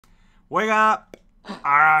Wake up!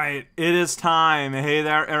 Alright, it is time. Hey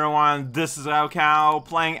there, everyone. This is raocow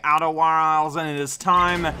playing Outer Wilds, and it is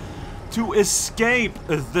time to escape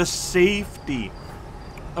the safety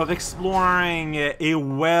of exploring a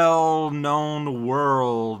well-known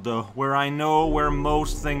world where I know where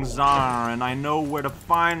most things are and I know where to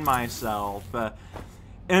find myself.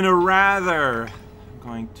 In a rather... I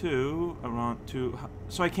want to...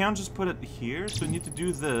 So I can't just put it here, so I need to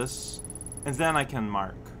do this, and then I can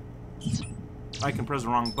mark. I can press the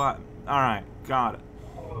wrong button. Alright, got it.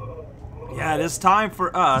 Yeah, it is time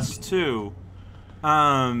for us to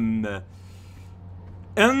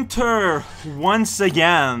enter once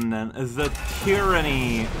again the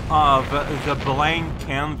tyranny of the blank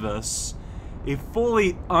canvas. A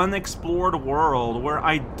fully unexplored world where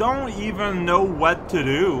I don't even know what to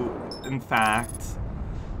do, in fact.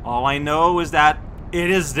 All I know is that it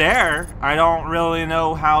is there. I don't really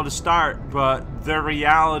know how to start, but the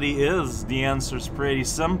reality is the answer's pretty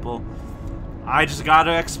simple. I just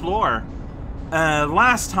gotta explore.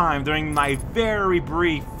 Last time, during my very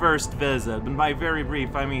brief first visit, and by very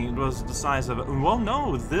brief, I mean it was the size of... Well,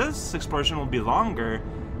 no, this exploration will be longer,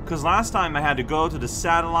 because last time I had to go to the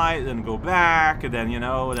satellite, then go back, and then, you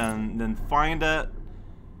know, then find it.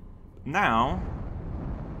 Now...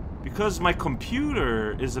 because my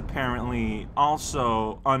computer is apparently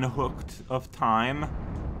also unhooked of time,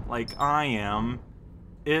 like I am,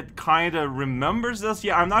 it kind of remembers this.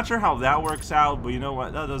 Yeah, I'm not sure how that works out, but you know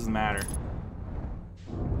what? That doesn't matter.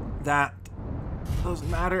 That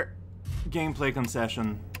doesn't matter. Gameplay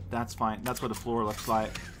concession. That's fine. That's what the floor looks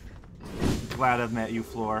like. Glad I've met you,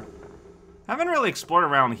 floor. I haven't really explored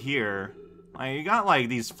around here. Like, you got, like,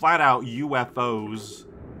 these flat-out UFOs.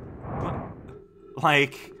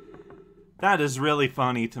 Like... that is really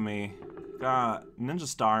funny to me. Got ninja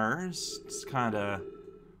stars. It's kind of...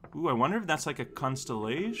 Ooh, I wonder if that's like a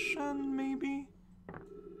constellation, maybe?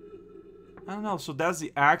 I don't know. So that's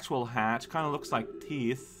the actual hatch. Kind of looks like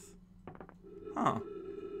teeth. Huh.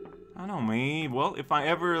 I don't know, maybe. Well, if I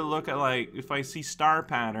ever look at, like, if I see star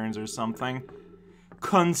patterns or something,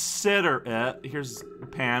 consider it. Here's a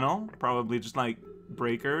panel. Probably just, like,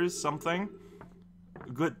 breakers, something.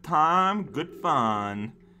 Good time, good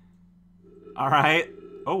fun. Alright.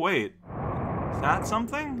 Oh, wait. Is that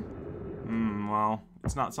something? Well,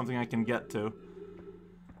 it's not something I can get to.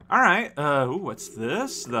 Alright. Ooh, what's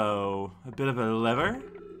this, though? A bit of a lever?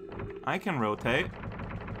 I can rotate.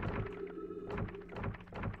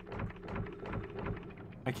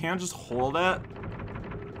 I can't just hold it.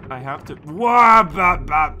 I have to... Wah, ba,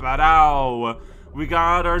 ba, ba, ow. We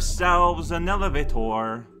got ourselves an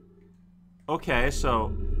elevator. Okay,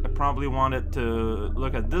 so I probably wanted to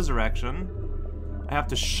look at this direction. I have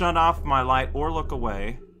to shut off my light or look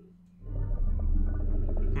away.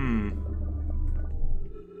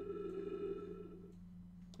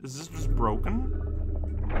 Is this just broken?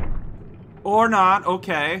 Or not,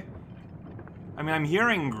 okay. I mean, I'm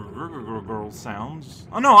hearing girl sounds.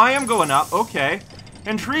 Oh no, I am going up, okay.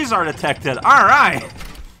 And trees are detected, alright!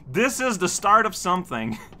 This is the start of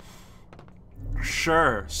something.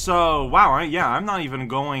 Sure, so, wow, yeah, I'm not even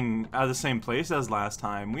going at the same place as last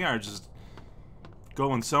time. We are just...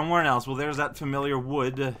 going somewhere else. Well, there's that familiar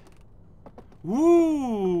wood.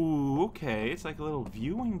 Ooh, okay. It's like a little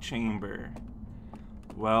viewing chamber.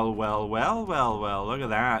 Well, well, well, well, well. Look at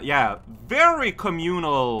that. Yeah, very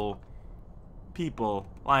communal people.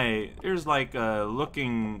 Like, there's like a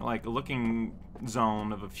looking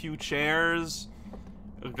zone of a few chairs.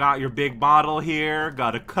 Got your big bottle here.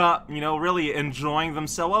 Got a cup. You know, really enjoying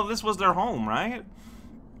themselves. Well, this was their home, right?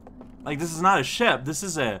 Like, this is not a ship. This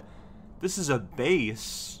is a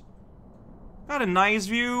base. Got a nice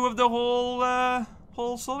view of the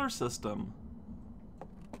whole solar system.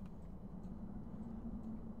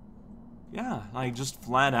 Yeah, like just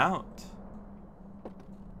flat out.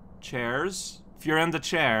 Chairs. If you're into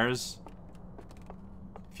chairs.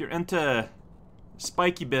 If you're into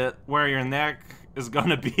spiky bit where your neck is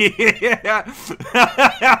gonna be.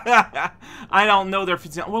 I don't know their...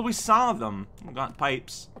 Well, we saw them. We got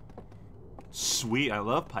pipes. Sweet, I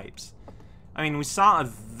love pipes. I mean, we saw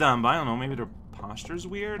them, but I don't know, maybe their posture's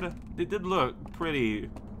weird? They did look pretty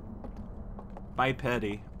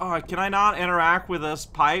bipedy. Oh, can I not interact with this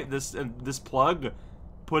pipe, this plug?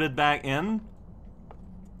 Put it back in?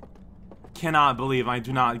 Cannot believe I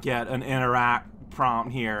do not get an interact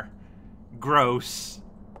prompt here. Gross.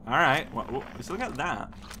 Alright, well, let's look at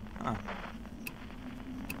that. Huh.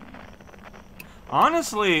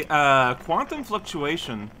 Honestly, quantum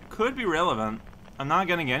fluctuation could be relevant. I'm not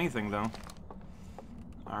getting anything, though.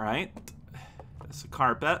 Alright. It's a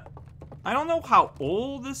carpet. I don't know how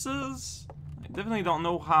old this is. Definitely don't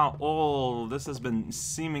know how old this has been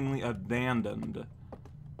seemingly abandoned.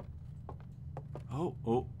 Oh,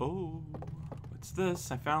 oh, oh. What's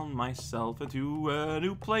this? I found myself into a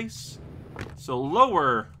new place. So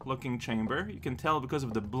lower looking chamber. You can tell because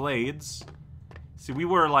of the blades. See, we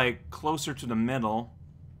were like closer to the middle.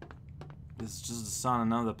 This is just the sun,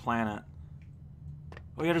 another planet.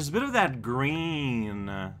 Oh yeah, there's a bit of that green.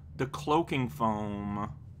 The cloaking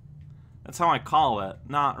foam. That's how I call it.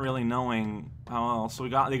 Not really knowing how else. So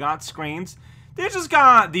they got screens. They just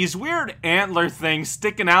got these weird antler things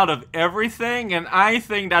sticking out of everything, and I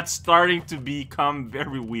think that's starting to become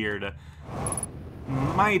very weird.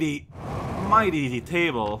 Mighty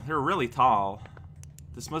table. They're really tall.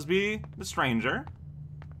 This must be the stranger.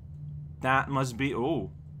 That must be...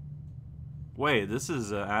 Oh. Wait, this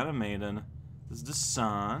is animated. This is the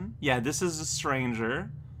sun. Yeah, this is the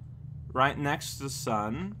stranger. Right next to the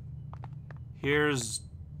sun. Here's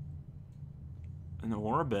an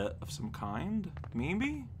orbit of some kind,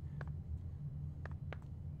 maybe?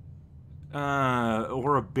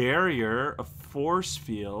 Or a barrier, a force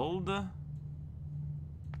field.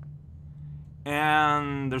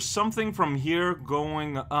 And there's something from here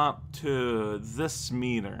going up to this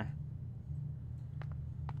meter.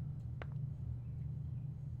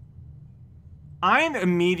 I'm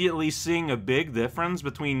immediately seeing a big difference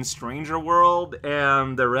between Stranger World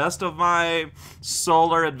and the rest of my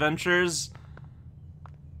solar adventures.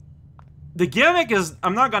 The gimmick is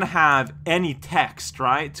I'm not gonna have any text,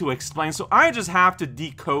 right, to explain, so I just have to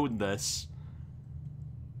decode this.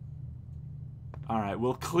 Alright,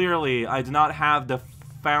 well clearly I do not have the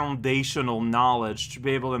foundational knowledge to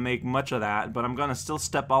be able to make much of that, but I'm gonna still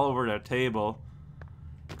step all over their table.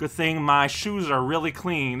 Good thing my shoes are really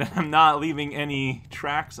clean. I'm not leaving any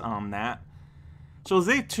tracks on that. So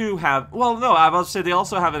they too have... Well, no, I was about to say they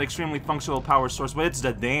also have an extremely functional power source, but it's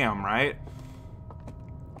the dam, right?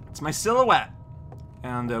 It's my silhouette.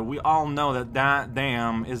 And we all know that that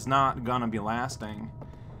dam is not gonna be lasting.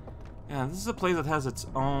 Yeah, this is a place that has its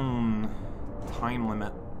own time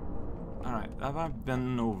limit. Alright, have I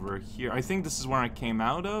been over here? I think this is where I came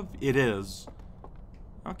out of. It is.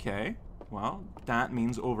 Okay. Well, that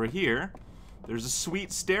means over here, there's a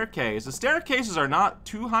sweet staircase. The staircases are not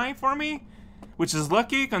too high for me, which is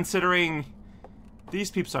lucky considering these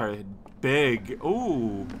peeps are big.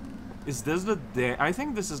 Ooh, is this the dam? I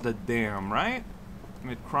think this is the dam, right?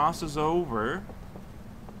 And it crosses over.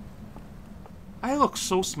 I look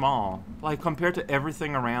so small, like compared to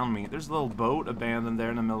everything around me. There's a little boat abandoned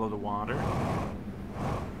there in the middle of the water.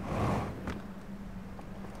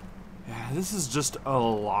 This is just a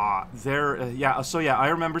lot. There, yeah, so yeah, I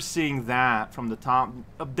remember seeing that from the top.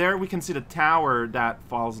 Up there we can see the tower that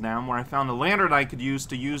falls down, where I found a lantern I could use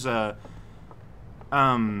a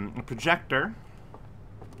projector.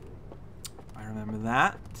 I remember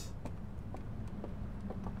that.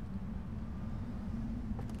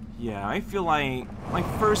 Yeah, I feel like my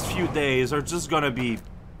first few days are just gonna be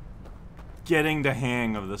getting the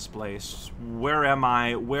hang of this place. Where am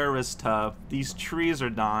I? Where is Tough? These trees are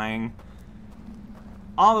dying.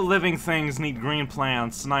 All the living things need green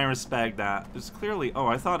plants, and I respect that. There's clearly... Oh,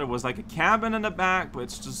 I thought it was like a cabin in the back, but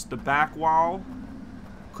it's just the back wall.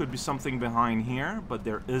 Could be something behind here, but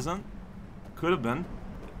there isn't. Could have been.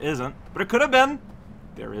 There isn't. But it could have been.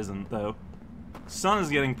 There isn't, though. Sun is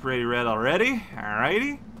getting pretty red already.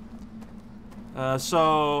 Alrighty.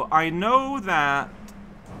 So, I know that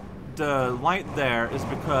the light there is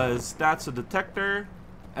because that's a detector,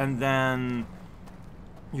 and then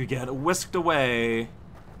you get whisked away,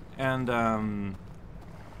 and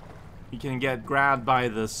you can get grabbed by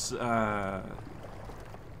this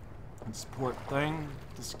support thing,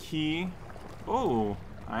 this key. Oh,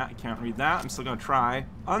 I can't read that. I'm still gonna try.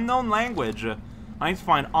 Unknown language. I need to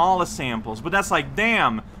find all the samples, but that's like,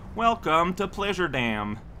 damn, welcome to Pleasure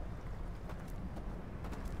Dam.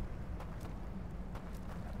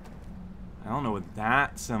 I don't know what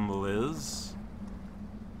that symbol is.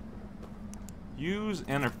 Use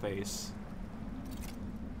interface.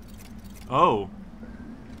 Oh.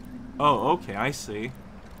 Oh, okay, I see.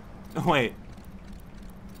 Wait.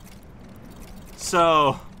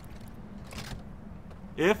 So,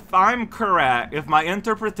 if I'm correct, if my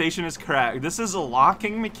interpretation is correct, this is a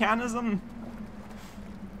locking mechanism?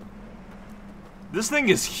 This thing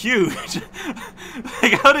is huge.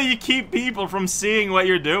 Like, how do you keep people from seeing what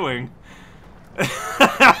you're doing?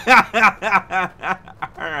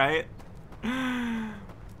 Alright.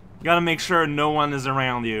 Gotta make sure no one is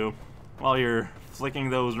around you while you're flicking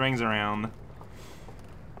those rings around.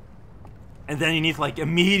 And then you need to, like,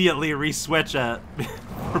 immediately re-switch it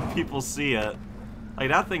before people see it. Like,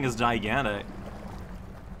 that thing is gigantic.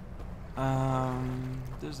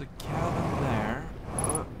 There's a cabin there.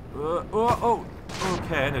 Oh,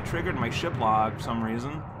 okay, and it triggered my ship log for some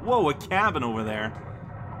reason. Whoa, a cabin over there.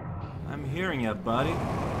 I'm hearing you, buddy.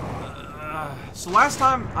 So last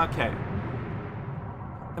time, okay.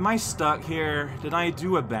 Am I stuck here? Did I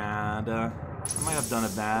do a bad? I might have done a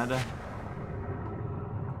bad.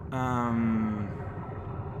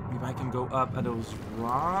 Maybe I can go up at those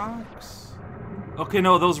rocks? Okay,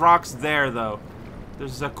 no, those rocks there, though.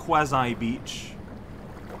 There's a quasi beach.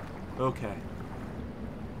 Okay.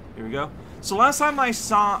 Here we go. So last time I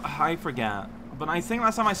saw... I forget. But I think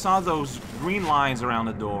last time I saw those green lines around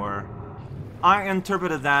the door, I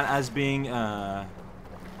interpreted that as being a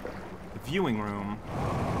viewing room.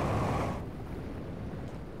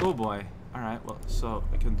 Oh boy. Alright, well, so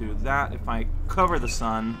I can do that if I cover the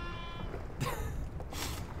sun. It's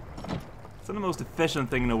not the most efficient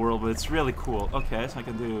thing in the world, but it's really cool. Okay, so I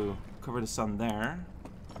can do cover the sun there.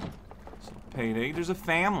 So painting. There's a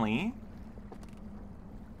family.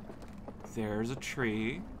 There's a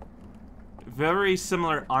tree. Very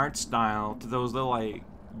similar art style to those little, like,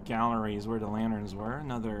 galleries where the lanterns were.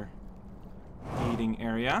 Another eating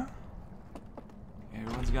area.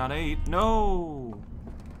 Everyone's got 8. No!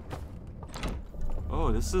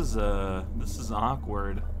 Oh, this is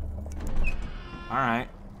awkward. Alright.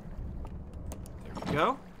 There we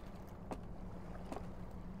go.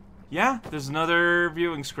 Yeah, there's another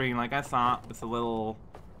viewing screen like I thought, with a little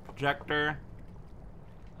projector.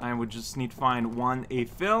 I would just need to find 1, a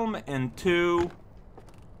film, and 2,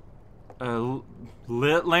 a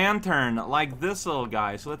lit lantern, like this little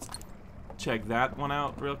guy. So let's check that one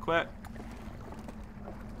out real quick.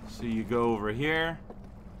 So you go over here,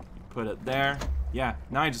 you put it there. Yeah,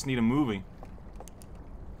 now I just need a movie.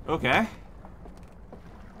 Okay.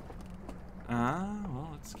 Well,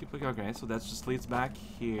 let's keep looking. Okay, so that just leads back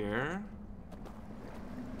here.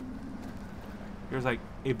 Here's like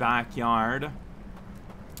a backyard.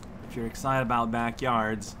 If you're excited about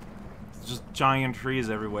backyards, it's just giant trees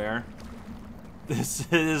everywhere. This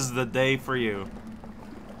is the day for you.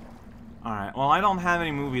 Alright, well, I don't have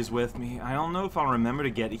any movies with me. I don't know if I'll remember to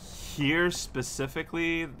get here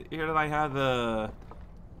specifically. Here that I have a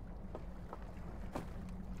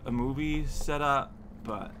movie set up,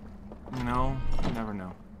 but, you know, you never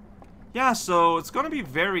know. Yeah, so it's gonna be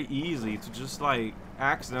very easy to just, like,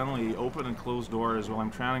 accidentally open and close doors while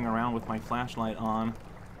I'm traveling around with my flashlight on.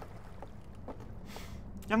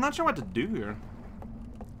 Yeah, I'm not sure what to do here.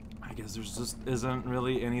 I guess there just isn't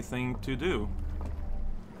really anything to do.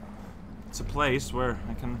 It's a place where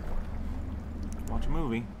I can watch a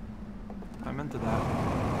movie, if I'm into that.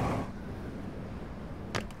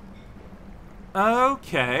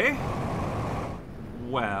 Okay.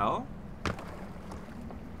 Well,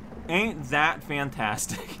 ain't that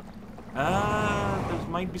fantastic? There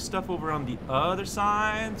might be stuff over on the other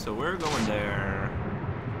side, so we're going there.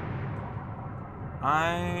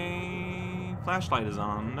 Flashlight is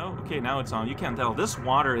on. No? Okay, now it's on. You can't tell. This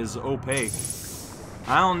water is opaque.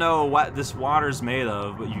 I don't know what this water's made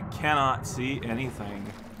of, but you cannot see anything.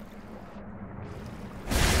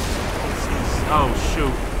 Oh,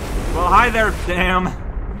 shoot. Well, hi there, damn.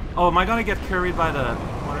 Oh, am I gonna get carried by the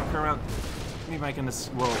water current? Maybe I can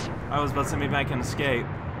well, I was about to say maybe I can escape.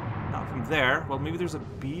 Not from there. Well, maybe there's a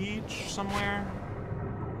beach somewhere.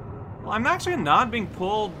 Well, I'm actually not being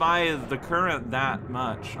pulled by the current that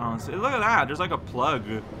much, honestly. Look at that. There's like a plug.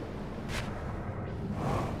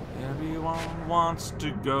 Everyone wants to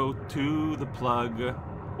go to the plug.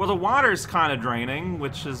 Well, the water's kind of draining,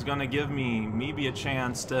 which is going to give me maybe a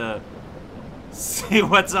chance to see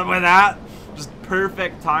what's up with that. Just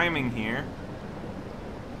perfect timing here.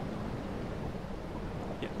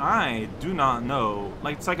 Yeah, I do not know.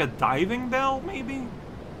 Like, it's like a diving bell, maybe?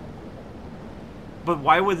 But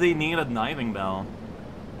why would they need a diving bell?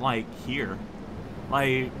 Like, here.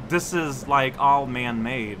 Like, this is, like, all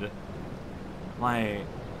man-made. Like,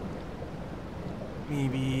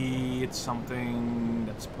 maybe it's something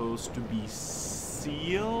that's supposed to be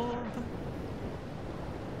sealed?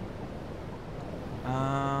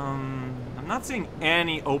 I'm not seeing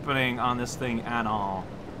any opening on this thing at all.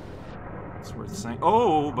 It's worth saying.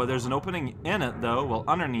 Oh, but there's an opening in it, though. Well,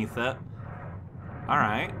 underneath it.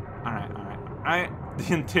 Alright. Alright, alright. Alright,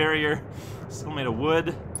 the interior still made of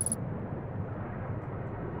wood.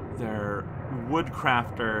 They're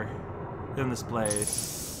woodcrafter in this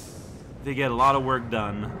place. They get a lot of work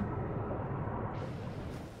done.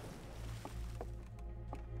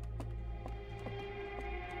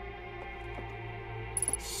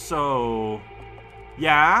 So,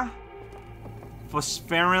 yeah,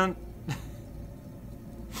 phosphorin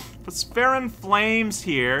flames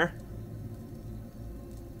here.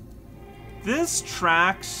 This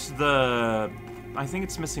tracks the... I think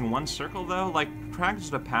it's missing one circle, though. Like, tracks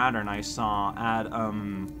the pattern I saw at,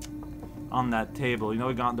 on that table. You know,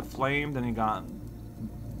 we got the flame, then you got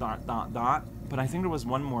dot, dot, dot. But I think there was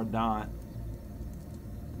one more dot.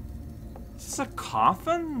 Is this a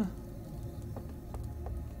coffin?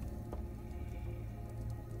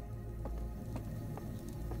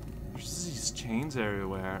 There's these chains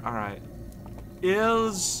everywhere. Alright.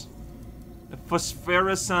 Is a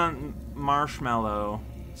phosphorescent marshmallow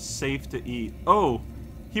safe to eat? Oh,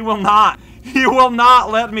 he will not. He will not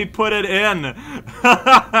let me put it in.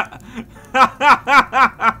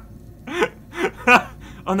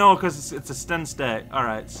 Oh no, because it's a stun stack.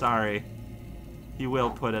 Alright, sorry. He will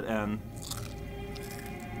put it in.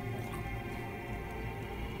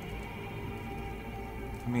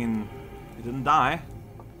 I mean, he didn't die.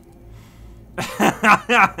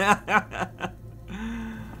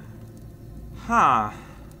 Huh.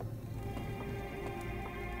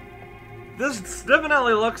 This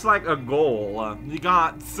definitely looks like a goal. You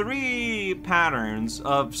got 3 patterns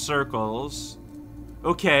of circles.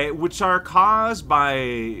 Okay, which are caused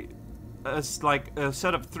by like a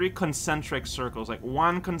set of 3 concentric circles. Like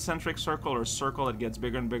one concentric circle or circle that gets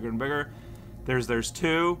bigger and bigger and bigger. There's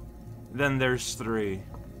 2, then there's 3.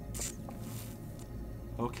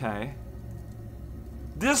 Okay.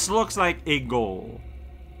 This looks like a goal.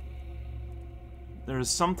 There's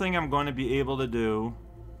something I'm going to be able to do.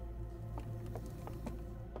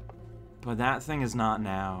 But that thing is not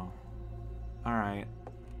now. Alright.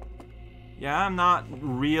 Yeah, I'm not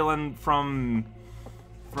reeling from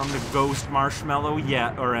the ghost marshmallow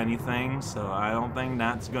yet or anything, so I don't think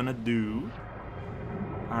that's gonna do.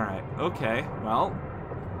 Alright, okay, well,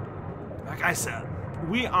 like I said,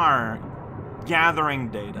 we are gathering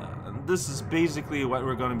data. This is basically what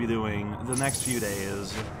we're gonna be doing the next few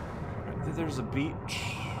days. Right, there's a beach.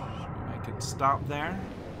 I could stop there.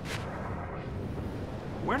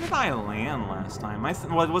 Where did I land last time?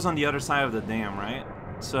 Well, it was on the other side of the dam, right?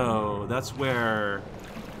 So that's where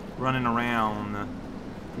running around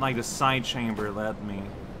like the side chamber led me.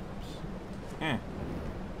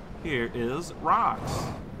 Here is rocks.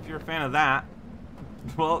 If you're a fan of that,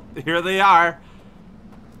 well, here they are.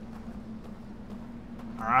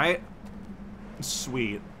 Alright.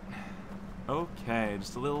 Sweet. Okay,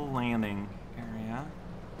 just a little landing area.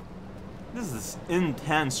 This is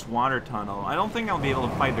intense water tunnel. I don't think I'll be able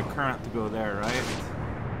to fight the current to go there, right?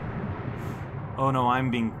 Oh no, I'm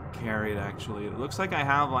being carried, actually. It looks like I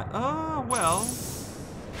have, like... Oh, well...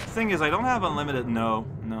 The thing is, I don't have unlimited... No.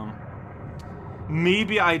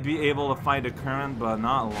 Maybe I'd be able to fight the current, but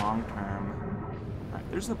not long term. Alright,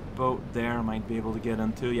 there's a boat there I might be able to get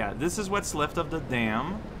into. Yeah, this is what's left of the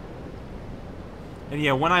dam. And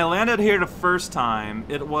yeah, when I landed here the first time,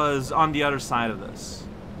 it was on the other side of this.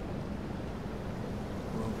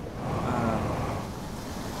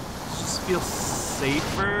 Just feels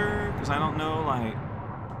safer, because I don't know, like,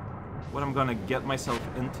 what I'm gonna get myself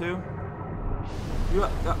into.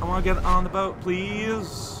 I want to get on the boat,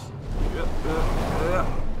 please.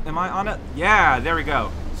 Am I on it? Yeah, there we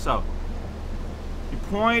go. So, you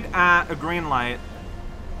point at a green light,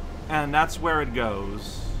 and that's where it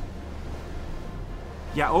goes.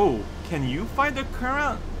 Yeah, oh, can you fight the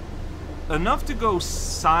current? Enough to go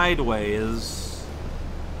sideways.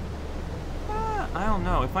 I don't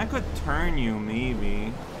know. If I could turn you,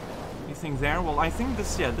 maybe. Anything there? Well, I think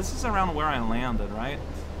this, yeah, this is around where I landed, right?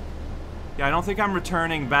 Yeah, I don't think I'm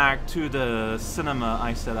returning back to the cinema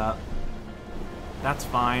I set up. That's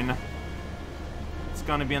fine. It's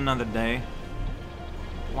gonna be another day.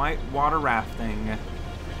 White water rafting.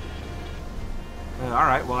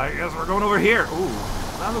 Alright, well, I guess we're going over here. Ooh,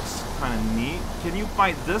 that looks kind of neat. Can you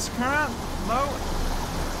fight this current? No?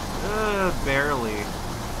 Barely.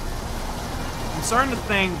 I'm starting to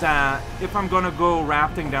think that if I'm gonna go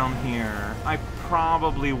rafting down here, I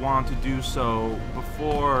probably want to do so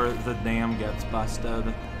before the dam gets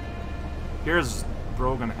busted. Here's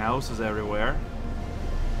broken houses everywhere.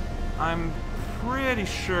 I'm pretty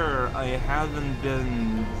sure I haven't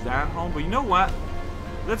been that home, but you know what?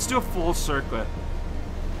 Let's do a full circuit.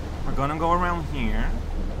 We're gonna go around here.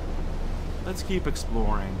 Let's keep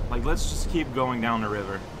exploring. Like, let's just keep going down the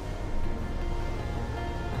river.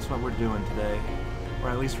 That's what we're doing today. Or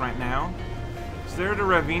at least right now. So there the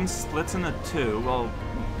ravine splits into 2. Well,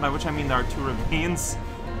 by which I mean there are 2 ravines.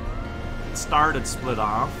 It started split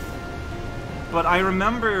off. But I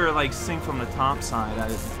remember, like, seeing from the top side that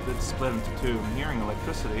it split into 2. I'm hearing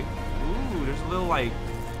electricity. Ooh, there's a little, like,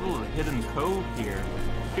 little hidden cove here.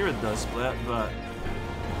 Here it does split, but...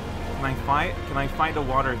 Can I fight? Can I fight the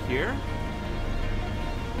water here?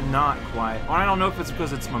 Not quite. Or I don't know if it's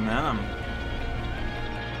because it's momentum.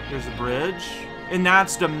 There's a bridge. And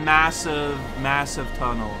that's the massive, massive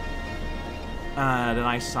tunnel that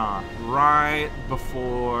I saw right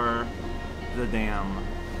before the dam.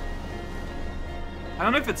 I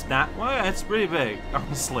don't know if it's that... Well, it's pretty big,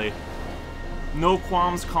 honestly. No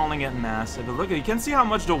qualms calling it massive. But look, you can see how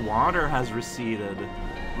much the water has receded.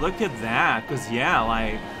 Look at that, because yeah,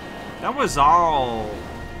 like, that was all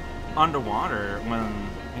underwater when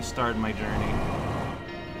I started my journey.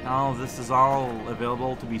 Now this is all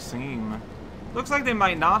available to be seen. Looks like they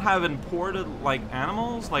might not have imported, like,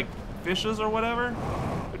 animals, like fishes or whatever.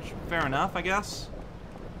 Which, fair enough, I guess.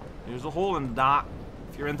 There's a hole in the dock,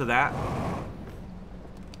 if you're into that.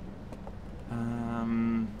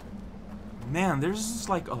 Man, there's just,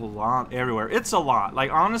 like, a lot everywhere. It's a lot.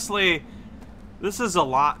 Like, honestly, this is a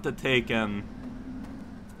lot to take in.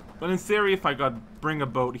 But in theory, if I could bring a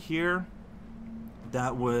boat here,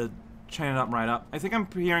 that would chain it up right up. I think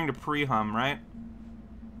I'm hearing the pre-hum, right?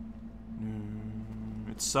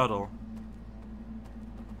 It's subtle.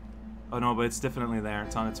 Oh no, but it's definitely there.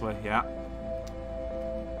 It's on its way. Yeah.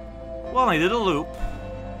 Well, I did a loop.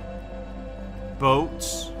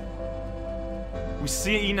 Boats. We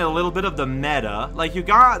see a little bit of the meta. Like, you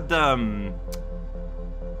got the...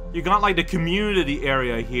 you got, like, the community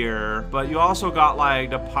area here, but you also got,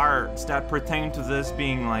 like, the parts that pertain to this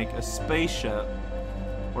being, like, a spaceship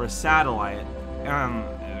or a satellite.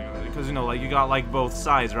 Because, you know, like, you got, like, both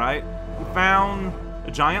sides, right? We found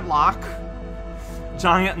a giant lock.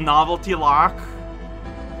 Giant novelty lock.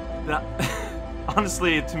 That,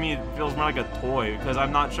 honestly, to me, it feels more like a toy, because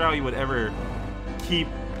I'm not sure how you would ever keep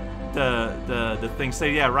the thing.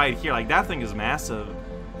 Say, yeah, right here. Like, that thing is massive.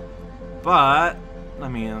 But... I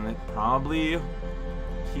mean, it probably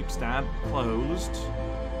keeps that closed.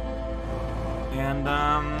 And, is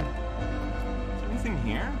there anything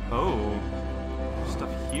here? Oh, stuff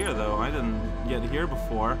here, though. I didn't get here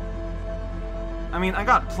before. I mean, I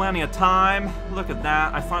got plenty of time. Look at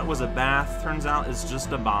that. I thought it was a bath. Turns out it's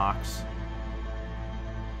just a box.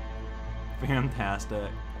 Fantastic.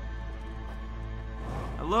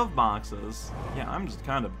 I love boxes. Yeah, I'm just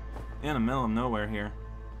kind of in the middle of nowhere here.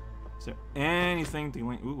 Is there anything to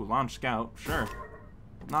link? Ooh, launch scout. Sure.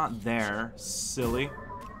 Not there. Silly.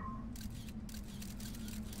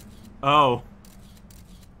 Oh.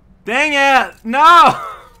 Dang it! No!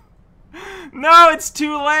 No, it's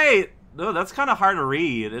too late! No, that's kind of hard to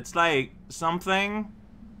read. It's like something.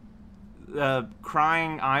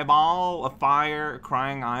 Crying eyeball, a fire, a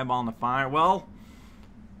crying eyeball, and a fire. Well,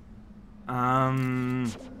 I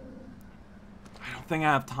don't think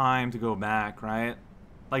I have time to go back, right?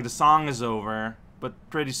 Like, the song is over, but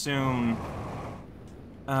pretty soon,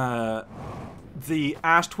 the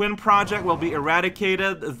Ash Twin project will be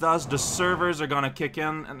eradicated, thus the servers are gonna kick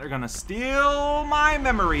in, and they're gonna steal my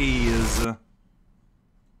memories.